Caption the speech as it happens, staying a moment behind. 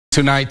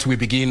Tonight, we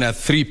begin a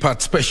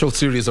three-part special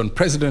series on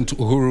President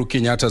Uhuru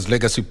Kenyatta's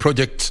legacy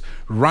project,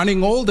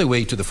 running all the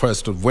way to the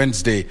 1st of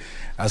Wednesday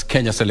as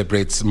Kenya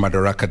celebrates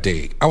Madaraka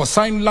Day. Our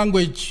sign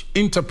language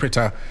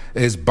interpreter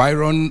is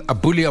Byron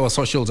Abuli, our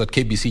socials at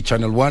KBC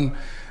Channel 1,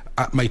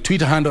 my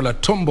Twitter handle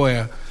at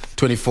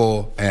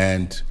Tomboya24,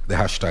 and the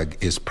hashtag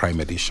is Prime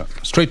Edition.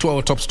 Straight to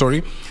our top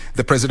story.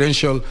 The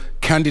presidential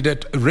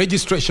candidate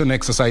registration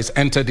exercise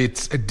entered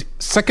its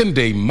second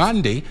day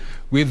Monday,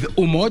 with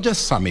Umoja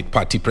Summit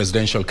Party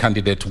Presidential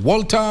candidate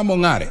Walter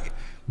Mong'are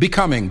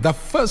becoming the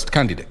first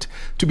candidate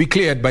to be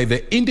cleared by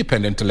the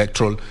Independent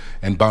Electoral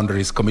and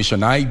Boundaries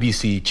Commission.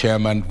 IEBC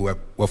Chairman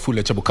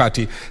Wafula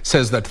Chebukati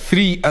says that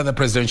 3 other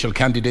presidential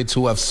candidates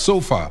who have so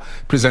far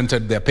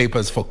presented their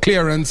papers for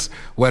clearance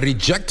were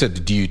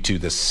rejected due to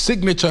the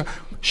signature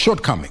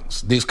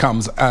shortcomings. This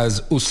comes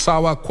as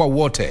Usawa kwa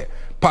Wote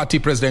Party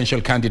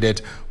Presidential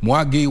candidate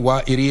Mwangi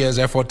wa Iria's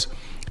effort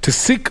to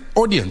seek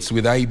audience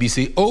with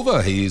IEBC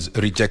over his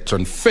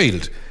rejection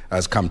failed,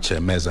 as Kamche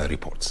Meza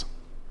reports.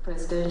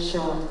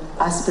 Presidential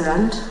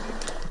aspirant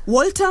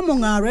Walter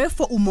Mong'are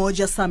for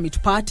Umoja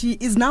Summit Party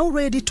is now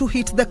ready to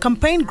hit the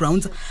campaign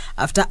grounds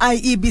after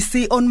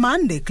IEBC on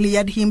Monday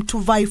cleared him to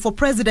vie for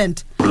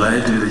president.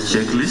 Applied to the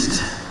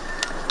checklist,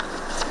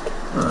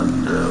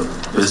 and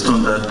based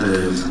on that,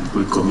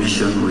 we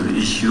commissioned with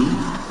issue,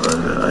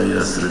 I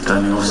as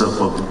returning officer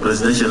for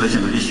presidential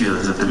election will issue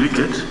a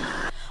certificate.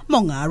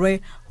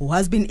 Mong'are, who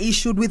has been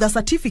issued with a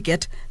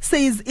certificate,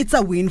 says it's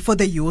a win for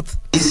the youth.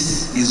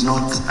 This is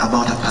not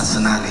about a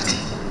personality,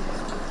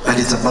 but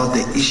it's about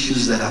the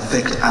issues that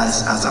affect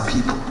us as a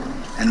people.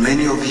 And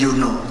many of you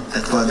know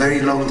that for a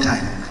very long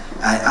time,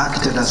 I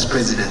acted as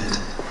president,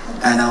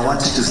 and I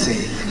want to say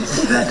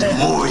that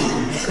Moi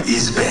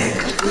is back.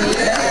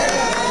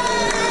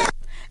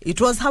 It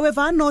was,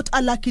 however, not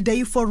a lucky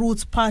day for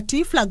Roots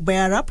Party flag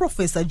bearer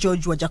Professor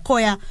George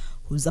Wajackoyah,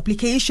 whose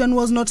application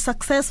was not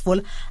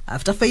successful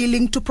after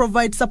failing to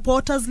provide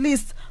supporters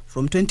lists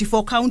from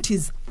 24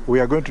 counties. We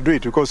are going to do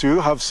it because you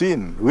have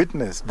seen,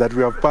 witnessed that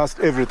we have passed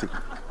everything.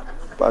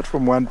 Apart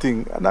from one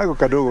thing, anago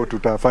kadogo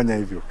tutafanya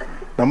hivyo.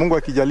 Na Mungu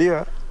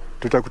akijalia,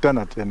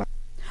 tutakutana tena.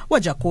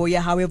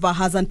 Wajackoyah, however,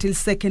 has until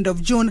 2nd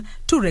of June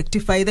to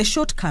rectify the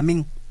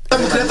shortcoming.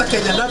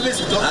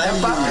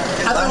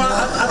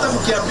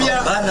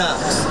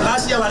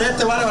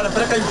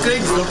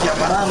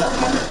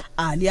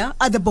 Earlier,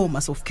 at the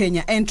Bomas of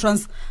Kenya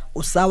entrance,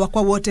 Usawa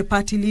kwa Wote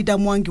Party leader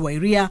Mwangi wa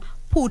Iria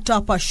put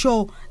up a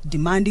show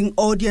demanding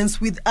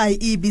audience with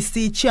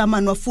IEBC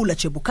chairman Wafula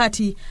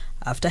Chebukati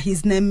after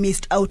his name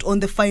missed out on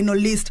the final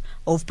list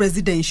of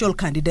presidential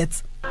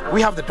candidates.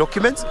 We have the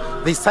documents.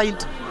 They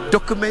signed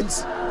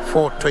documents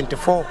for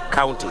 24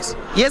 counties.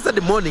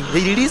 Yesterday morning,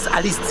 they released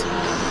a list.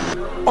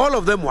 All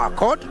of them were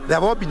caught. They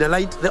have all been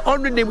aligned. The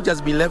only name which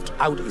has been left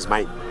out is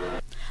mine.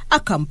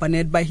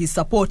 Accompanied by his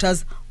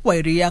supporters,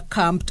 Iria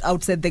camped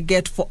outside the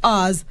gate for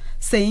hours,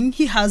 saying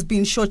he has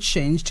been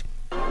shortchanged.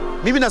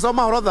 Mimi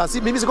nasoma orodha,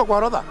 si mimi siko kwa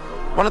orodha.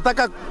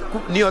 Wanataka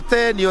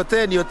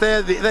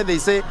niote, then they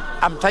say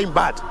I'm time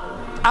bad.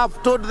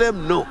 I've told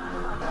them no.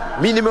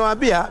 Mimi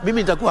nimewaambia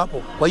mimi nitakuwa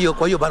hapo kwa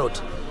hiyo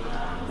ballot.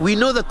 We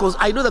know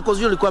I know the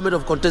constitutional requirement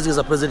of contesting as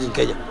a president in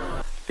Kenya.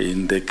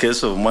 In the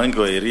case of Mwangi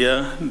wa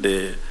Iria,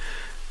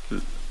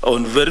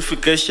 on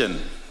verification,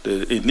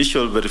 the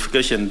initial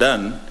verification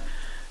done,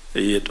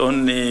 he had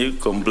only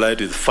complied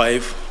with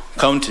 5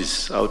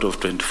 counties out of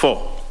 24.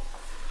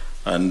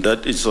 And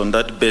that is on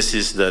that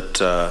basis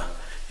that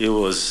he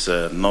was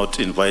not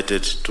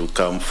invited to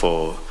come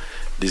for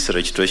this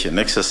registration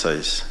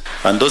exercise.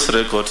 And those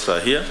records are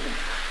here,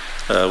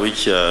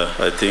 which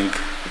I think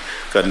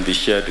can be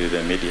shared with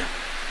the media.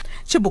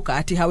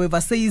 Chebukati, however,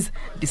 says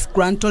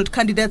disgruntled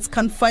candidates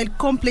can file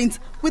complaints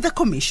with the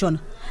commission.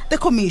 The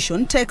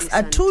commission takes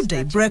a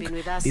 2-day break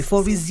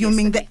before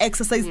resuming the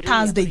exercise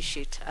Thursday.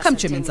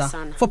 Kamche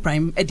Meza for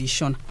Prime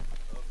Edition.